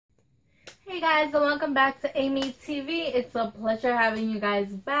guys, and welcome back to Amy TV. It's a pleasure having you guys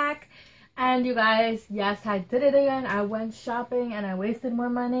back. And you guys, yes, I did it again. I went shopping and I wasted more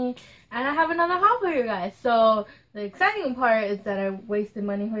money. And I have another haul for you guys. So the exciting part is that I wasted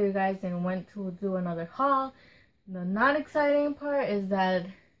money for you guys and went to do another haul. The not exciting part is that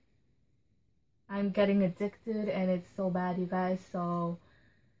I'm getting addicted and it's so bad, you guys. So,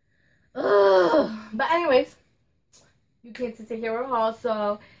 but anyways, you came to take your haul.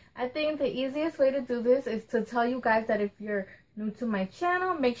 So I think the easiest way to do this is to tell you guys that if you're new to my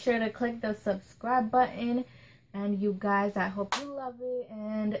channel, make sure to click the subscribe button. And you guys, I hope you love it.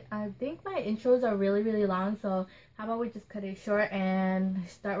 And I think my intros are really long, so how about we just cut it short and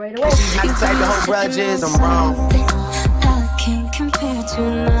start right away.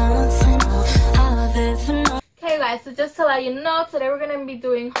 Okay guys, so just to let you know, today we're going to be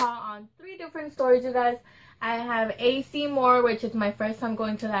doing haul on 3 different stores, you guys. I have AC More, which is my first time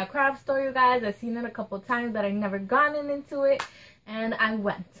going to that craft store, you guys. I've seen it a couple times, but I've never gotten into it. And I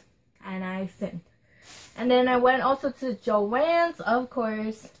went. And I sinned. And then I went also to Joann's, of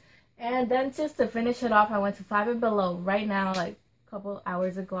course. And then just to finish it off, I went to Five and Below right now, like a couple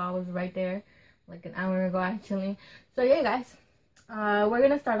hours ago. I was right there, like an hour ago, actually. So, yeah, guys. We're going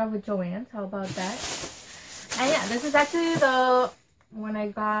to start off with Joann's. How about that? And, yeah, this is actually the... when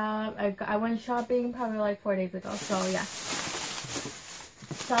I went shopping probably like 4 days ago. So yeah,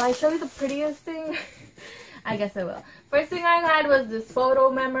 shall I show you the prettiest thing? I guess I will. First thing I had was this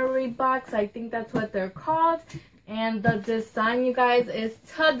photo memory box. I think that's what they're called. And the design, you guys, is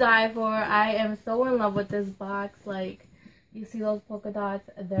to die for. I am so in love with this box. Like, you see those polka dots?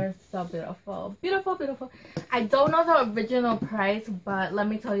 They're so beautiful. Beautiful. I don't know the original price, but let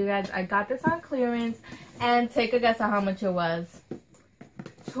me tell you guys, I got this on clearance. And take a guess on how much it was.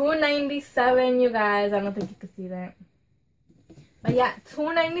 $2.97, you guys. I don't think you can see that. But yeah,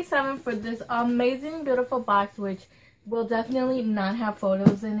 $2.97 for this amazing, beautiful box, which will definitely not have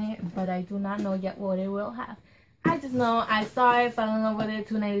photos in it, but I do not know yet what it will have. I just know I saw it, fell in love with it.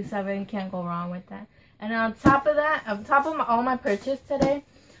 $2.97, can't go wrong with that. And on top of that, on top of all my purchase today,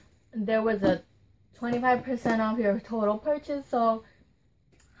 there was a 25% off your total purchase. So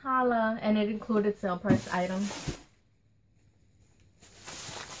holla, and it included sale price items.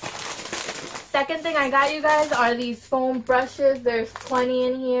 Second thing I got, you guys, are these foam brushes. There's 20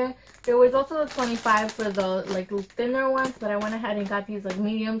 in here. There was also the 25 for the like thinner ones, but I went ahead and got these like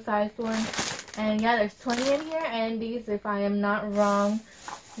medium-sized ones. And yeah, there's 20 in here, and these, if I am not wrong,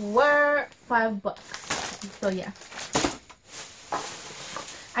 were $5. So yeah.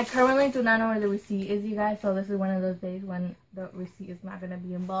 I currently do not know where the receipt is, you guys, so this is one of those days when the receipt is not going to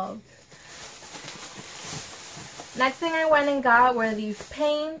be involved. Next thing I went and got were these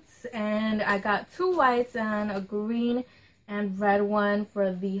paints, and I got 2 whites and a green and red one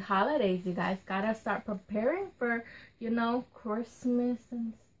for the holidays, you guys. Gotta start preparing for, you know, Christmas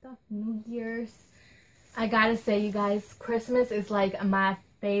and stuff, New Year's. I gotta say, you guys, Christmas is like my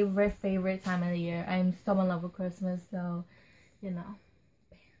favorite time of the year. I'm so in love with Christmas, so, you know.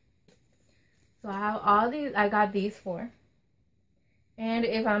 So I have all these, I got these 4. And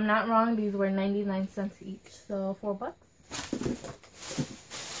if I'm not wrong, these were 99 cents each, so $4.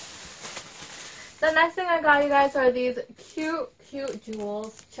 The next thing I got, you guys, are these cute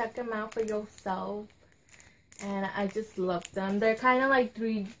jewels. Check them out for yourself. And I just love them. They're kind of like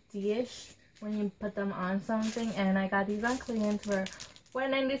 3D-ish when you put them on something. And I got these on clearance for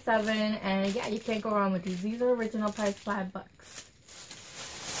 $4.97. And yeah, you can't go wrong with these. These are original price $5.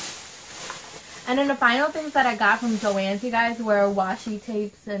 And then the final things that I got from Joann's, you guys, were washi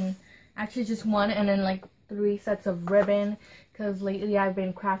tapes, and actually just 1, and then like 3 sets of ribbon, because lately I've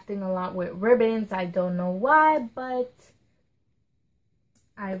been crafting a lot with ribbons. I don't know why, but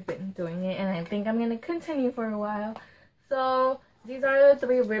I've been doing it, and I think I'm going to continue for a while. So these are the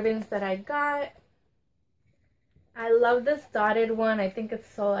 3 ribbons that I got. I love this dotted one. I think it's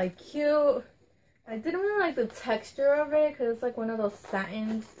so like cute. I didn't really like the texture of it, because it's like one of those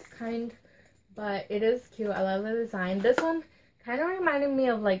satin kind. But it is cute. I love the design. This one kind of reminded me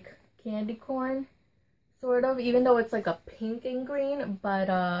of like candy corn, sort of, even though it's like a pink and green. But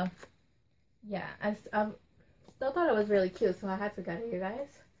yeah, I still thought it was really cute, so I had to get it, you guys.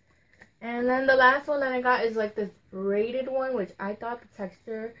 And then the last one that I got is like this braided one, which I thought the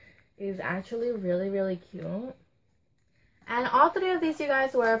texture is actually really cute. And all 3 of these, you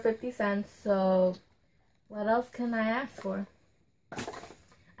guys, were 50 cents. So what else can I ask for?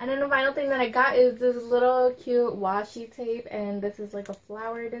 And then the final thing that I got is this little cute washi tape. And this is like a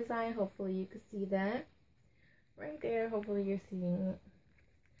flower design. Hopefully you can see that. Right there. Hopefully you're seeing it.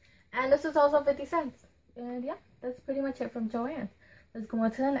 And this is also 50 cents. And yeah, that's pretty much it from Joann. Let's go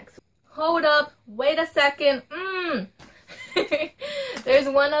on to the next one. hold up, wait a second. There's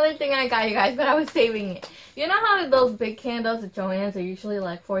one other thing I got, you guys, but I was saving it. You know how those big candles at Joann's are usually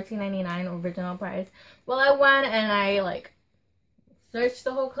like $14.99 original price? Well, I went and I like searched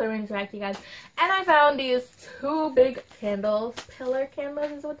the whole clearance rack, you guys, and I found these two big candles. Pillar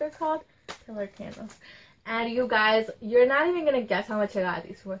candles is what they're called. Pillar candles. And you guys, you're not even gonna guess how much I got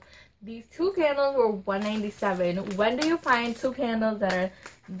these for. These two candles were $1.97. When do you find two candles that are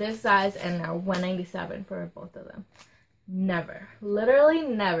this size and are $1.97 for both of them? Never. Literally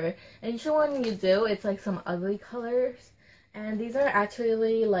never. And usually when you do, it's like some ugly colors. And these are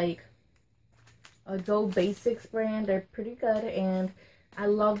actually like a Doe Basics brand. They're pretty good and I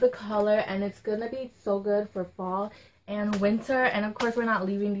love the color, and it's gonna be so good for fall and winter. And of course we're not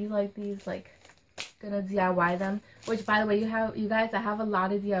leaving these like these, like gonna DIY them. Which, by the way, you guys, I have a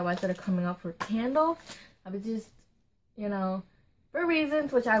lot of DIYs that are coming up for candles. I was just, you know, for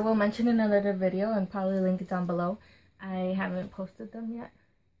reasons which I will mention in another video and probably link it down below. I haven't posted them yet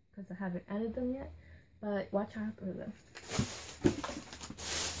because I haven't edited them yet, but watch out for them.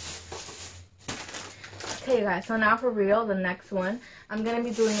 Okay, you guys, so now for real, the next one, I'm going to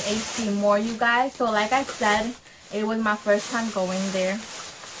be doing AC More, you guys. So like I said, it was my first time going there.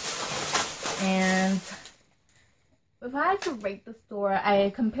 And if I had to rate the store,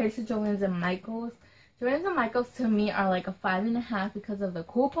 I compared to Joann's and Michael's. Joann's and Michael's to me are like a 5.5 because of the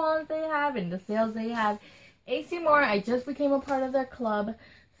coupons they have and the sales they have. AC More, I just became a part of their club,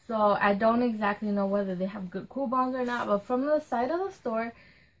 so I don't exactly know whether they have good coupons or not. But from the side of the store,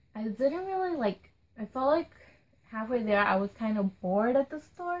 I didn't really like, I felt like halfway there I was kind of bored at the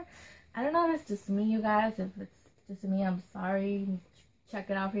store. I don't know if it's just me, you guys. If it's just me, I'm sorry.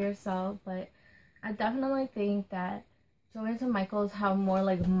 Check it out for yourself. But I definitely think that Joann's and Michael's have more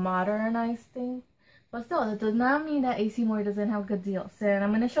like modernized things. But still, that does not mean that AC More doesn't have good deals. And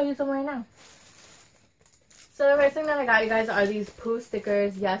I'm going to show you some right now. So the first thing that I got, you guys, are these Pooh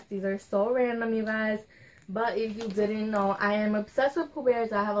stickers. Yes, these are so random, you guys. But if you didn't know, I am obsessed with Pooh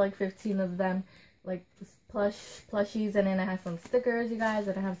Bears. I have like 15 of them. Like plushies, and then I have some stickers, you guys,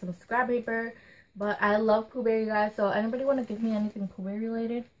 and I have some scrap paper. But I love Pooh Bear, you guys. So anybody want to give me anything Pooh Bear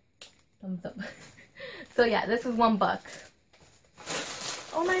related? Thumbs up. So yeah, this is $1.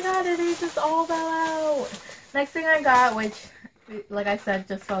 Oh my god, it just all fell out. Next thing I got, which, like I said,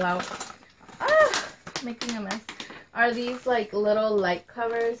 just fell out. Making a mess, are these like little light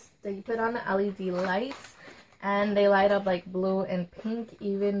covers that you put on the LED lights, and they light up like blue and pink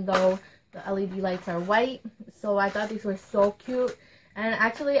even though the LED lights are white. So I thought these were so cute, and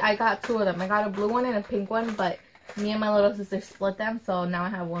actually I got two of them. I got a blue one and a pink one, but me and my little sister split them, so now I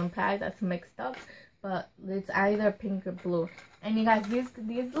have one pack that's mixed up, but it's either pink or blue. And you guys,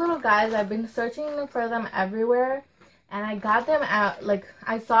 these little guys, I've been searching for them everywhere. And I got them at, like,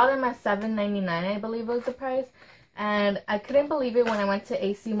 I saw them at $7.99, I believe was the price. And I couldn't believe it when I went to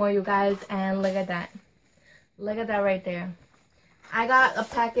AC More, you guys. And look at that. Look at that right there. I got a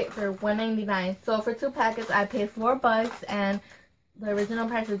packet for $1.99. So for 2 packets, I paid $4. And the original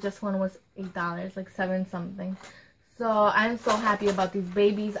price of just one was $8, like 7 something. So I'm so happy about these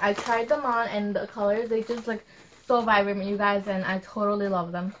babies. I tried them on, and the colors, they just look so vibrant, you guys. And I totally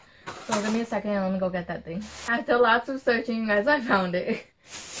love them. So give me a second and let me go get that thing. After lots of searching, guys, I found it.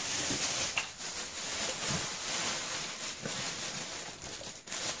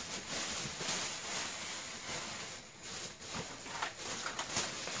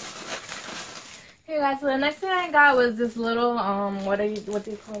 Hey guys, so the next thing I got was this little what do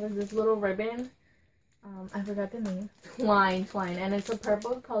you call this? This little ribbon. I forgot the name. Twine, and it's a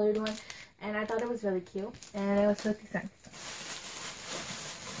purple colored one, and I thought it was really cute, and it was 50 cents.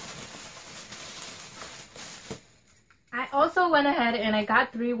 I also went ahead and I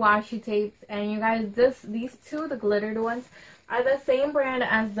got 3 washi tapes, and you guys, these two, the glittered ones, are the same brand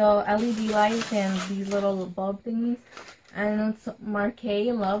as the LED lights and these little bulb thingies, and it's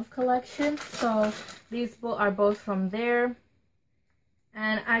Marquee Love Collection. So these are both from there,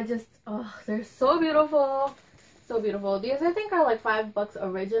 and I just, oh, they're so beautiful, so beautiful. These I think are like $5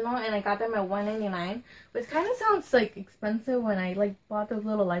 original, and I got them at $1.99, which kind of sounds like expensive when I like bought those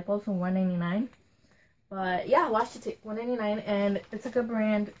little light bulbs from $1.99. But yeah, washi tape, $1.99, and it's a good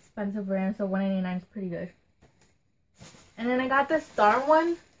brand, expensive brand, so $1.99 is pretty good. And then I got this star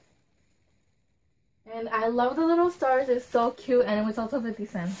one, and I love the little stars. It's so cute, and it was also 50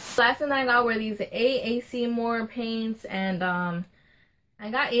 cents. Last thing I got were these 8 AC More paints, and I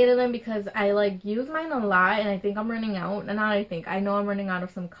got 8 of them because I like use mine a lot, and I think I'm running out. And not I think, I know I'm running out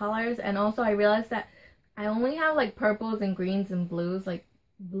of some colors, and also I realized that I only have like purples and greens and blues, like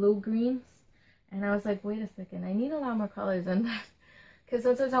blue greens. And I was like, wait a second, I need a lot more colors than that. because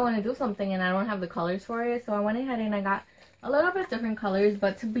sometimes I want to do something and I don't have the colors for it. So I went ahead and I got a little bit different colors.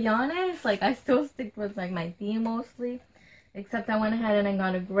 But to be honest, like, I still stick with like my theme mostly. Except I went ahead and I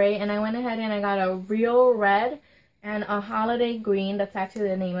got a gray. And I went ahead and I got a real red and a holiday green. That's actually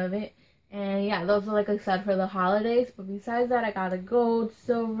the name of it. And yeah, those are like I said for the holidays. But besides that, I got a gold,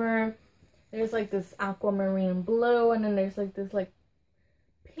 silver. There's like this aquamarine blue. And then there's like this like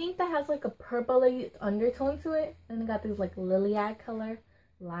pink that has like a purple undertone to it. And I got this like lilac color,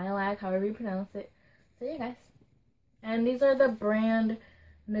 however you pronounce it. So yeah, guys. And these are the brand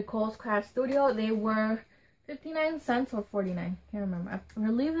Nicole's Craft Studio. They were 59 cents or 49. Can't remember. I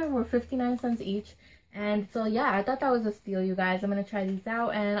believe they were 59 cents each. And so yeah, I thought that was a steal, you guys. I'm gonna try these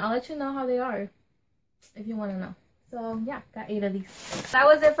out and I'll let you know how they are if you want to know. So yeah, got 8 of these. That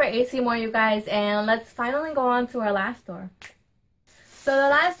was it for AC More, you guys. And let's finally go on to our last store. So the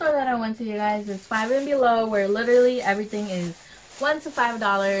last store that I went to, you guys, is 5 and Below, where literally everything is $1 to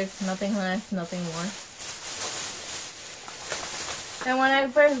 $5, nothing less, nothing more. And when I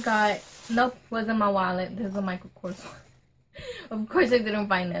first got, nope, wasn't my wallet. This is a Michael Kors one. Of course I didn't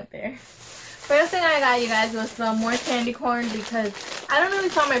find that there. First thing I got, you guys, was some more candy corn, because I don't know if you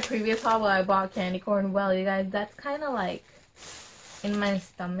saw my previous haul where I bought candy corn. Well, you guys, that's kind of like in my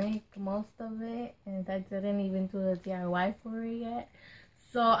stomach, most of it, and I didn't even do the DIY for it yet.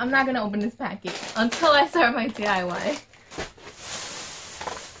 So I'm not going to open this packet until I start my DIY.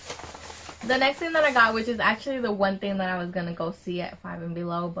 The next thing that I got, which is actually the one thing that I was going to go see at 5 and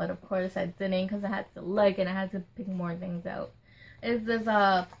Below, but of course I didn't because I had to look and I had to pick more things out, is this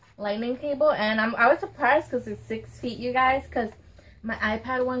lightning cable. And I was surprised because it's 6 feet, you guys, because my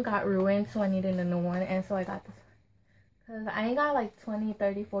iPad one got ruined, so I needed a new one. And so I got this one because I ain't got like 20,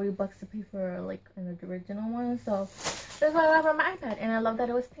 30, 40 bucks to pay for like an original one. So that's why I got my iPad, and I love that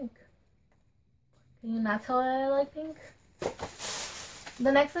it was pink. Can you not tell that I like pink?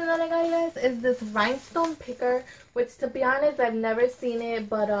 The next thing that I got, you guys, is this rhinestone picker, which, to be honest, I've never seen it,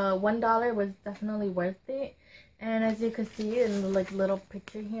 but $1 was definitely worth it. And as you can see in the like little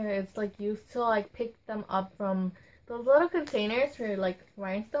picture here, it's like used to like pick them up from those little containers for like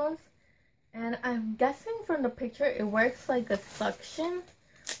rhinestones. And I'm guessing from the picture it works like a suction.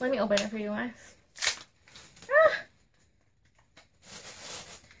 Let me open it for you guys. Ah!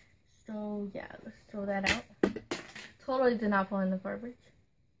 So yeah, let's throw that out. Totally did not fall in the garbage.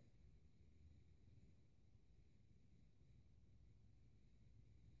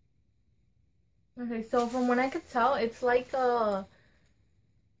 Okay, so from what I could tell, it's like a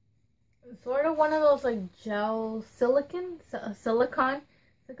sort of one of those like gel silicone.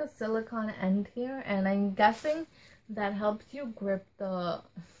 It's like a silicone end here, and I'm guessing that helps you grip the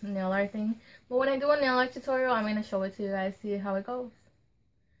nail art thing. But when I do a nail art tutorial, I'm gonna show it to you guys, see how it goes.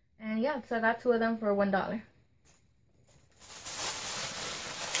 And yeah, so I got 2 of them for $1.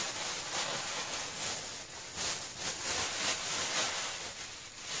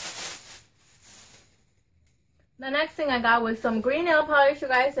 The next thing I got was some green nail polish, you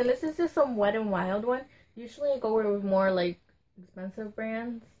guys, and this is just some Wet n Wild one. Usually I go with more like expensive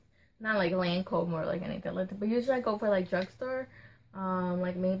brands, not like Lancome or like anything like that, but usually I go for like drugstore,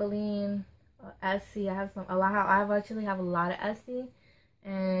 like Maybelline, Essie. I actually have a lot of Essie,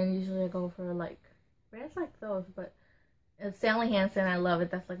 and usually I go for like brands like those. But Sally Hansen, I love it.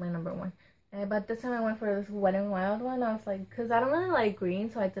 That's like my #1. But this time I went for this Wet n Wild one. I was like, because I don't really like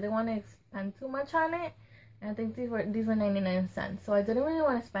green, so I didn't want to spend too much on it. And I think these were 99 cents, so I didn't really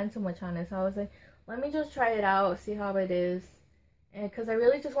want to spend too much on it. So I was like, let me just try it out, see how it is, and because I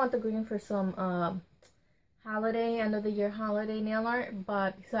really just want the green for some holiday, end of the year holiday nail art.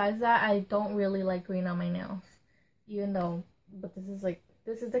 But besides that, I don't really like green on my nails, even though. But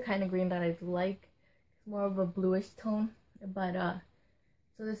this is the kind of green that I do like. It's more of a bluish tone, but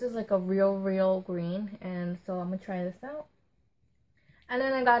so this is like a real green, and so I'm gonna try this out. And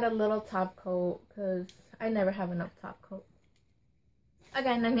then I got a little top coat because I never have enough top coat.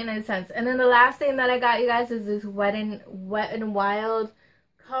 Again, 99 cents. And then the last thing that I got, you guys, is this Wet n Wild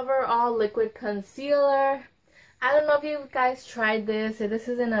Cover All Liquid Concealer. I don't know if you guys tried this. This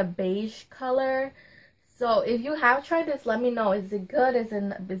is in a beige color. So if you have tried this, let me know. Is it good? Is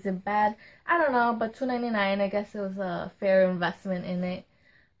it bad? I don't know, but $2.99. I guess it was a fair investment in it.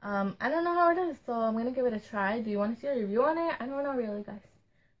 I don't know how it is, so I'm gonna give it a try. Do you want to see a review on it? I don't know really, guys.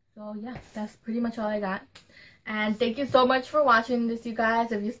 So yeah, that's pretty much all I got. And thank you so much for watching this, you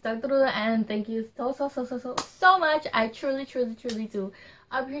guys. If you stuck through the end, thank you so much. I truly do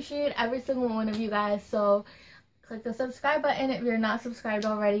appreciate every single one of you guys. So click the subscribe button if you're not subscribed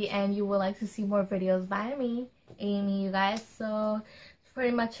already and you would like to see more videos by me, Amy, you guys. So that's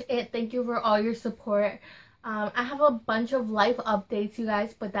pretty much it. Thank you for all your support. I have a bunch of life updates, you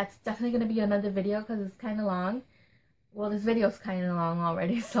guys, but that's definitely going to be another video because it's kind of long. Well, this video is kind of long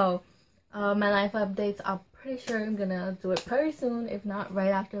already, so my life updates, I'm pretty sure I'm gonna do it pretty soon, if not right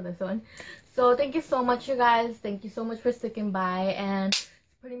after this one. So thank you so much, you guys. Thank you so much for sticking by, and that's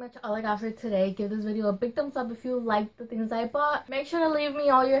pretty much all I got for today. Give this video a big thumbs up if you liked the things I bought. Make sure to leave me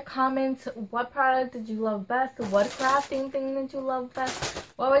all your comments. What product did you love best? What crafting thing did you love best?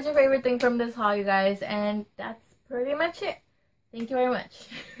 What was your favorite thing from this haul, you guys? And that's pretty much it. Thank you very much.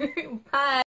 Bye.